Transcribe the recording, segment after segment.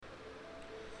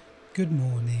Good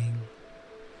morning,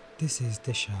 this is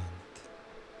Dishant.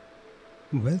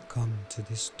 Welcome to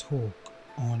this talk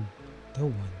on the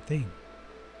one thing.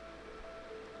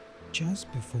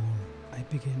 Just before I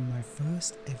begin my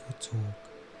first ever talk,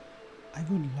 I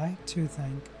would like to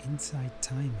thank Inside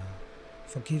Timer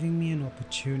for giving me an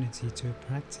opportunity to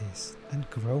practice and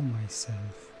grow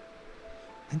myself.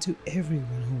 And to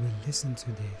everyone who will listen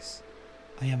to this,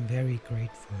 I am very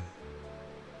grateful.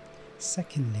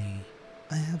 Secondly,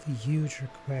 I have a huge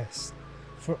request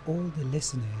for all the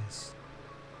listeners.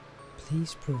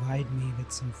 Please provide me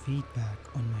with some feedback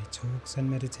on my talks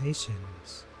and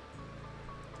meditations.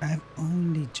 I have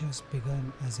only just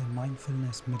begun as a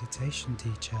mindfulness meditation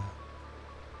teacher.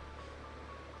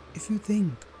 If you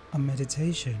think a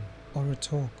meditation or a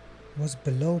talk was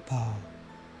below par,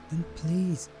 then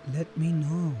please let me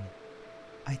know.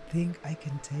 I think I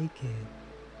can take it.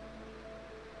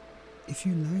 If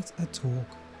you liked a talk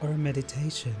or a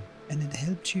meditation and it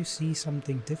helped you see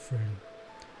something different,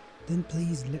 then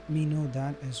please let me know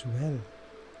that as well.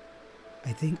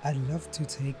 I think I'd love to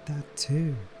take that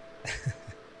too.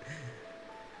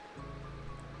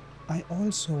 I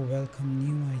also welcome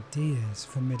new ideas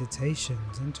for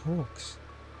meditations and talks.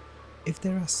 If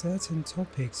there are certain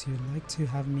topics you'd like to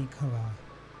have me cover,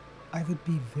 I would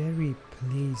be very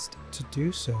pleased to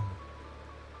do so.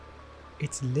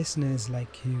 It's listeners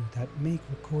like you that make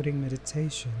recording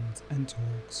meditations and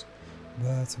talks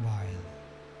worthwhile.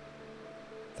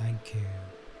 Thank you.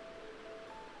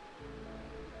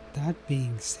 That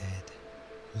being said,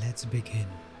 let's begin.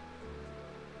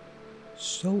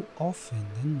 So often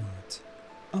than not,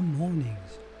 our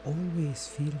mornings always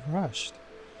feel rushed,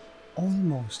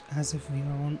 almost as if we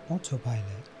are on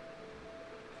autopilot.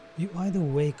 You either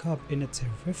wake up in a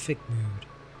terrific mood,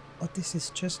 or this is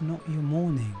just not your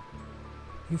morning.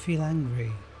 You feel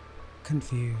angry,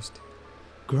 confused,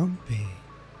 grumpy,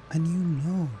 and you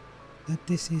know that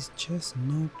this is just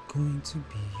not going to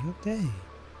be your day.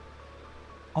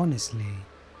 Honestly,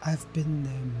 I've been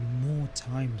there more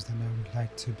times than I would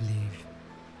like to believe.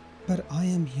 But I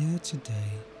am here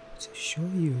today to show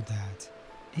you that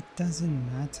it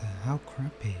doesn't matter how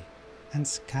crappy and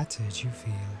scattered you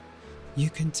feel, you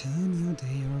can turn your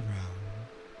day around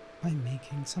by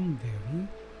making some very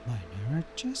minor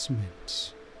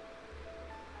adjustments.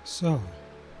 So,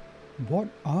 what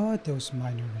are those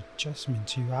minor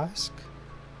adjustments, you ask?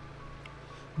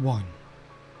 1.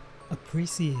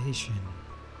 Appreciation.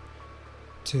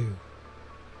 2.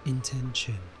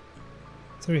 Intention.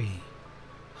 3.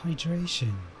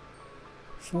 Hydration.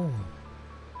 4.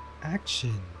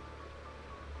 Action.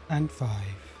 And 5.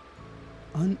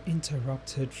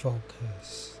 Uninterrupted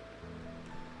focus.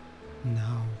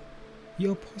 Now,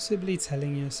 you're possibly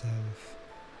telling yourself,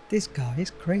 this guy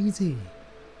is crazy.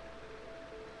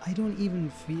 I don't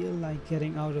even feel like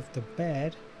getting out of the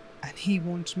bed and he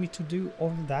wants me to do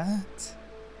all that.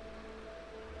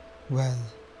 Well,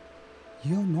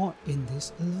 you're not in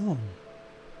this alone.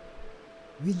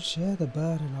 We'll share the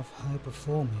burden of high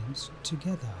performance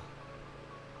together.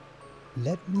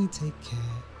 Let me take care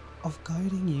of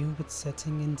guiding you with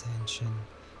setting intention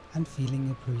and feeling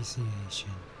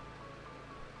appreciation.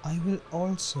 I will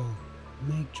also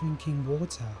make drinking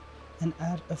water and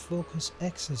add a focus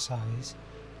exercise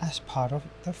as part of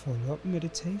the follow-up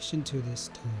meditation to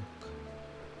this talk.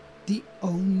 The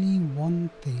only one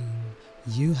thing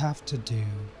you have to do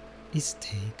is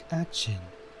take action.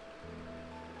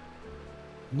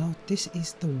 Now this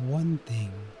is the one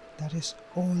thing that is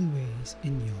always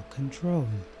in your control.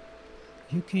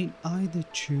 You can either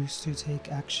choose to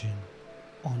take action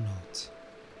or not.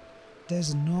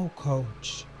 There's no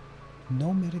coach,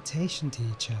 no meditation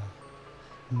teacher,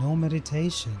 no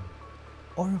meditation,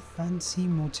 or a fancy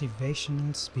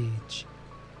motivational speech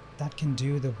that can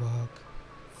do the work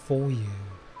for you.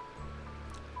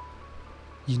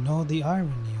 You know the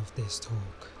irony of this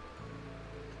talk.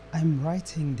 I'm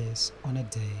writing this on a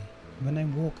day when I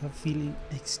woke up feeling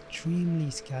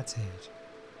extremely scattered.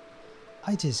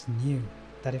 I just knew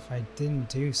that if I didn't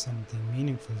do something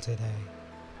meaningful today,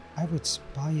 I would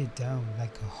spiral down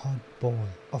like a hot ball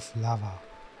of lava.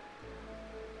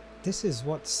 This is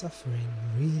what suffering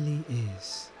really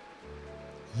is.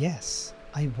 Yes,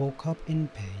 I woke up in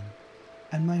pain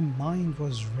and my mind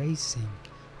was racing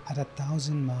at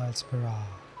 1,000 miles per hour.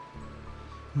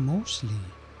 Mostly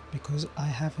because I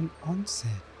have an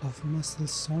onset of muscle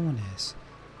soreness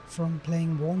from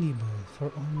playing volleyball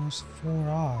for almost 4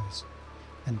 hours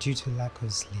and due to lack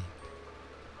of sleep.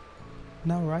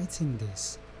 Now writing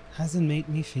this hasn't made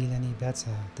me feel any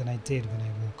better than I did when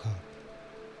I woke up.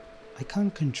 I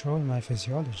can't control my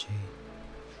physiology.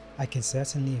 I can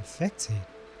certainly affect it,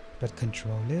 but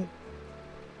control it?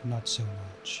 not so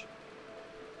much.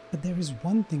 But there is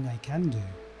one thing I can do.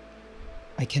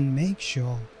 I can make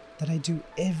sure that I do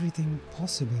everything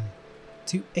possible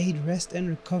to aid rest and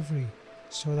recovery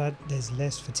so that there's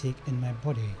less fatigue in my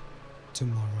body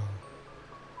tomorrow.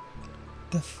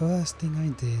 The first thing I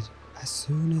did as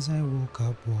soon as I woke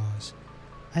up was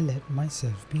I let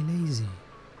myself be lazy.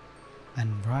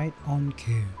 And right on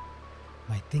cue,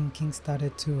 my thinking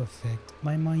started to affect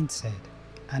my mindset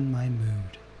and my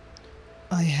mood.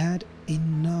 I had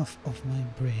enough of my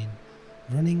brain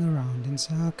running around in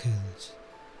circles.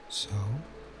 So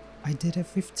I did a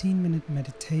 15-minute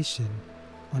meditation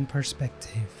on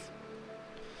perspective.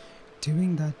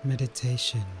 Doing that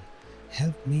meditation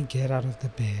helped me get out of the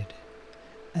bed,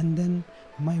 and then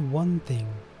my one thing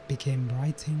became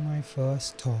writing my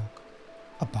first talk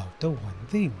about the one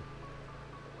thing.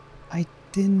 I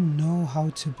didn't know how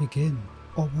to begin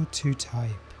or what to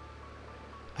type.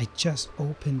 I just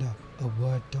opened up a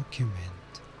Word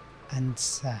document and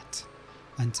sat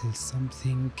until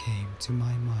something came to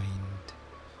my mind.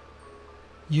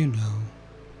 You know,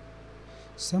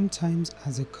 sometimes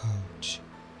as a coach,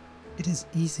 it is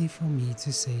easy for me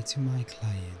to say to my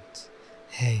client,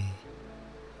 hey,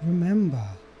 remember,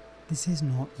 this is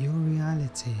not your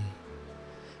reality.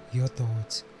 Your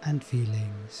thoughts and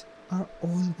feelings are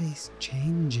always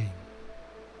changing.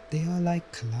 They are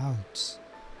like clouds,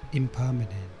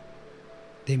 impermanent.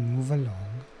 They move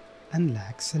along and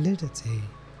lack solidity.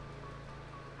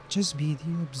 Just be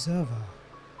the observer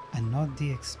and not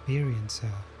the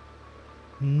experiencer.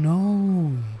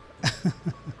 No,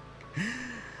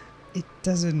 it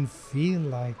doesn't feel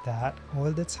like that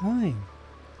all the time.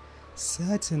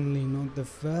 Certainly not the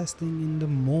first thing in the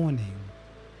morning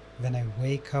when I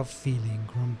wake up feeling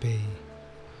grumpy.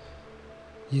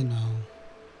 You know,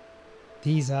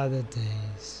 these are the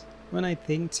days when I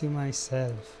think to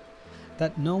myself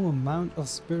that no amount of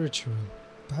spiritual,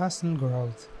 personal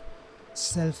growth,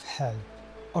 self-help,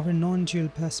 or a non-dual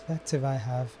perspective I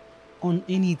have on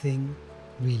anything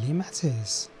really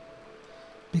matters.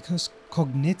 Because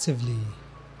cognitively,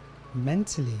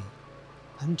 mentally,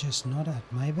 I'm just not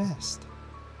at my best.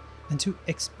 And to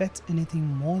expect anything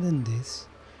more than this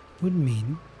would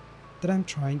mean that I'm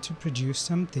trying to produce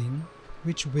something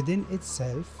which within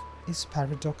itself is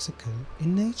paradoxical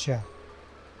in nature.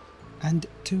 And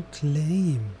to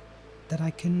claim that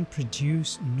I can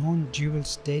produce non-dual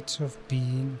states of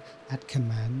being at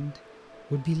command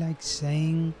would be like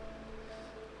saying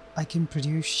I can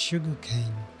produce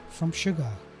sugarcane from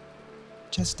sugar.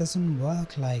 Just doesn't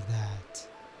work like that.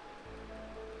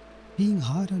 Being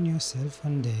hard on yourself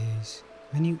on days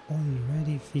when you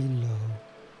already feel low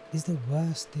is the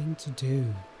worst thing to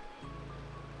do.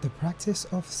 The practice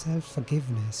of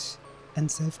self-forgiveness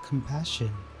and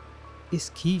self-compassion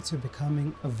is key to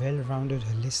becoming a well-rounded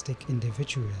holistic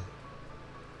individual.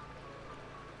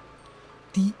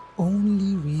 The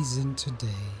only reason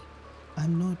today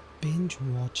I'm not binge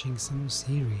watching some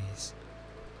series,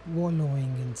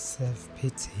 wallowing in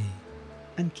self-pity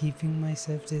and keeping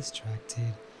myself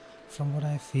distracted from what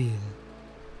I feel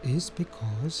is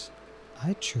because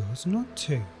I chose not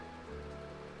to.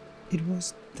 It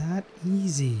was that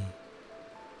easy.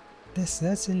 There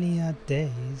certainly are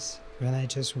days when I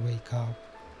just wake up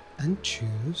and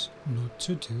choose not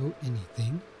to do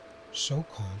anything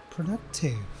so-called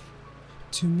productive.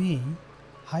 To me,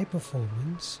 high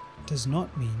performance does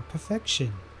not mean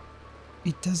perfection.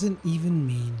 It doesn't even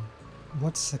mean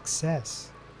what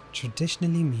success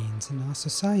traditionally means in our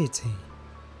society.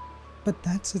 But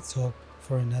that's a talk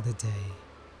for another day.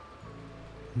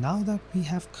 Now that we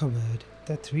have covered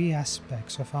the three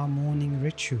aspects of our morning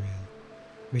ritual,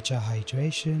 which are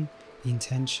hydration,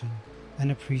 intention,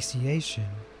 and appreciation,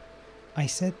 I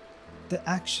said the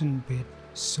action bit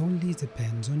solely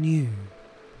depends on you.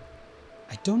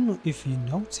 I don't know if you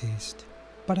noticed,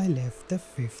 but I left the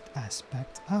fifth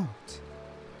aspect out,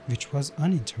 which was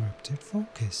uninterrupted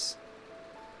focus.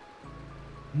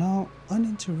 Now,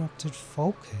 uninterrupted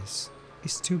focus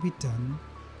is to be done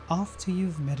after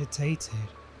you've meditated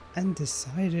and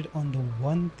decided on the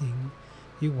one thing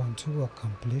you want to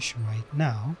accomplish right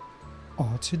now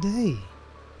or today.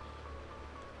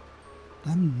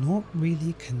 I'm not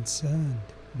really concerned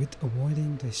with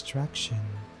avoiding distraction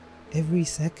every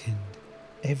second,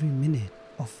 every minute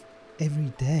of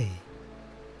every day.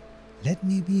 Let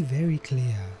me be very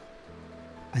clear.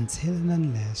 Until and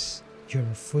unless you're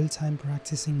a full-time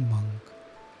practicing monk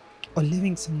or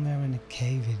living somewhere in a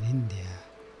cave in India,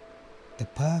 the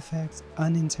perfect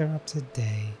uninterrupted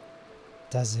day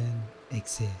doesn't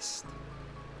exist.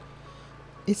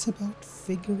 It's about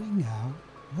figuring out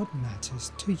what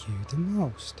matters to you the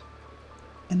most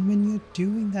And when you're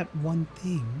doing that one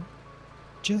thing,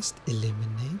 just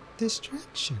eliminate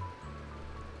distraction.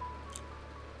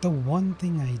 The one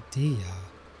thing idea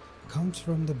comes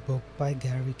from the book by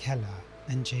Gary Keller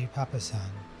and Jay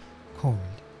Papasan called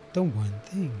The One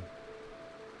Thing.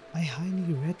 I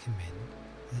highly recommend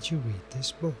that you read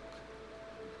this book.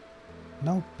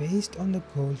 Now, based on the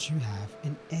goals you have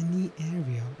in any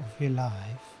area of your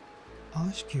life,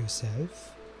 ask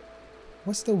yourself,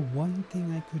 what's the one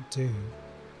thing I could do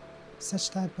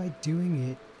such that by doing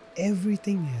it,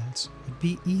 everything else would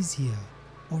be easier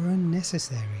or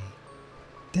unnecessary?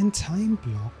 Then time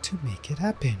block to make it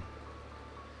happen.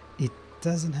 It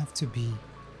doesn't have to be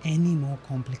any more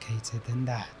complicated than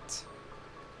that.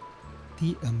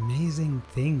 The amazing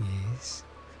thing is,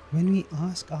 when we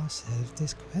ask ourselves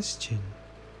this question,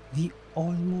 we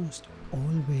almost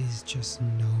always just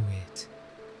know it.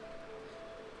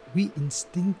 We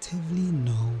instinctively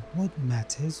know what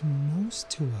matters most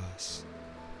to us.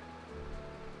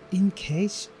 In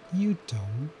case you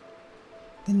don't,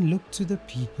 then look to the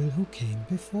people who came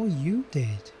before you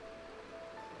did.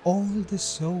 All the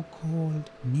so-called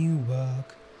new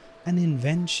work and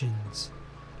inventions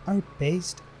are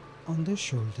based on the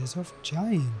shoulders of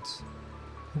giants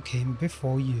who came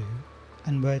before you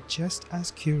and were just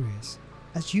as curious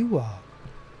as you are.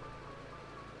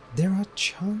 There are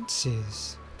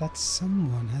chances that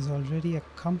someone has already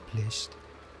accomplished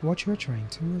what you're trying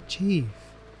to achieve,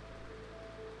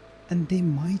 and they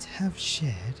might have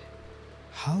shared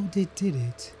how they did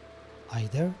it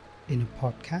either in a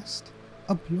podcast,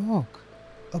 a blog,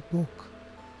 a book,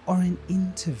 or an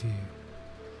interview.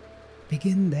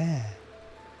 Begin there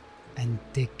and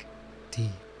dig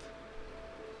deep.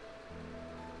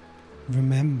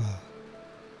 Remember,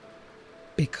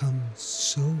 become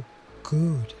so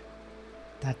good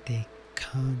that they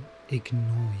can't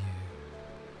ignore you.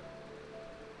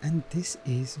 And this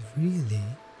is really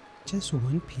just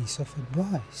one piece of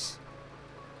advice.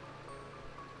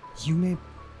 You may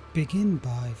begin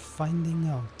by finding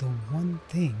out the one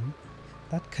thing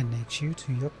that connects you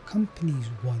to your company's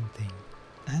one thing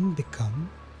and become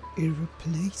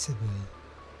irreplaceable.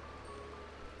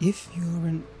 If you're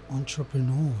an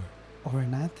entrepreneur or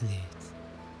an athlete,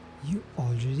 you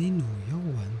already know your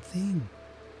one thing.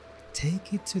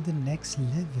 Take it to the next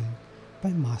level by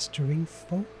mastering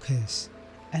focus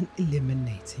and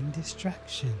eliminating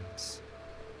distractions.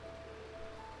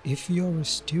 If you're a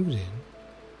student,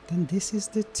 then this is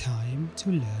the time to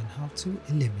learn how to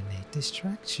eliminate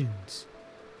distractions,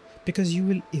 because you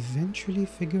will eventually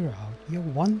figure out your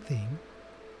one thing,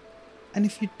 and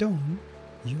if you don't,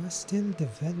 you are still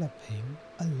developing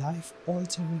a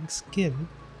life-altering skill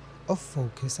of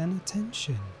focus and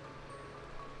attention.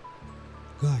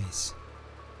 Guys,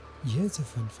 here's a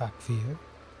fun fact for you.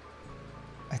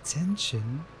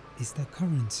 Attention is the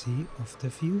currency of the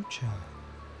future.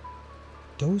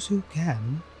 Those who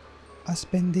can are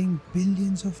spending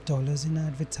billions of dollars in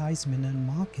advertisement and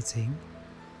marketing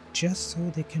just so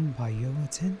they can buy your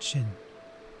attention,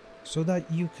 so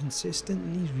that you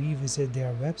consistently revisit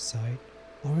their website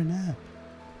or an app,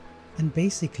 and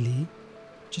basically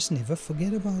just never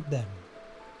forget about them.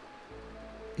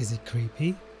 Is it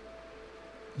creepy?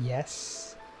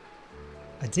 Yes.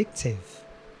 Addictive?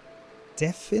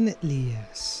 Definitely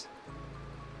yes.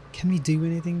 Can we do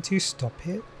anything to stop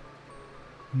it?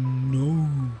 No.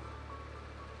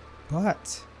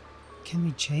 But can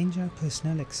we change our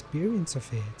personal experience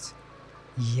of it?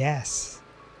 Yes.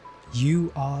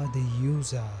 You are the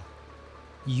user.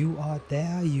 You are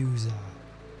their user.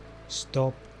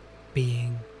 Stop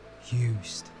being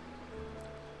used.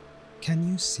 Can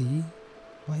you see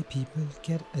why people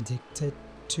get addicted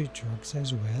to drugs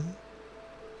as well?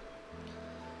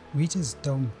 We just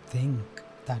don't think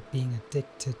that being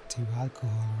addicted to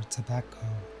alcohol or tobacco,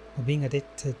 or being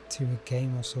addicted to a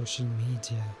game or social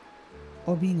media,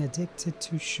 or being addicted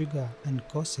to sugar and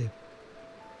gossip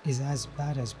is as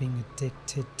bad as being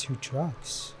addicted to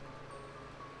drugs.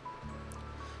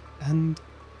 And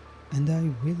I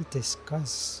will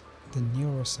discuss the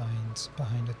neuroscience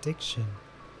behind addiction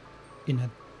in a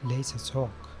later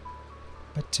talk.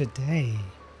 But today,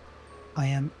 I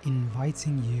am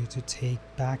inviting you to take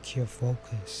back your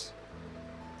focus,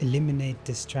 eliminate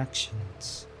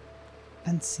distractions,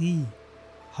 and see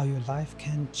how your life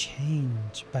can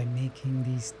change by making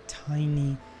these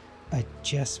tiny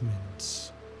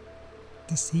adjustments.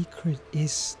 The secret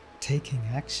is taking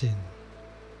action.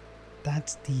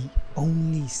 That's the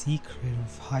only secret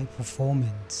of high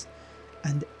performance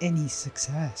and any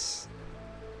success.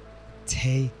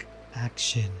 Take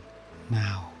action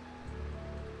now.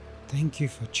 Thank you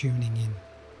for tuning in.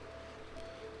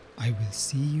 I will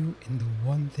see you in the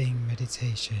one thing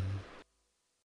meditation.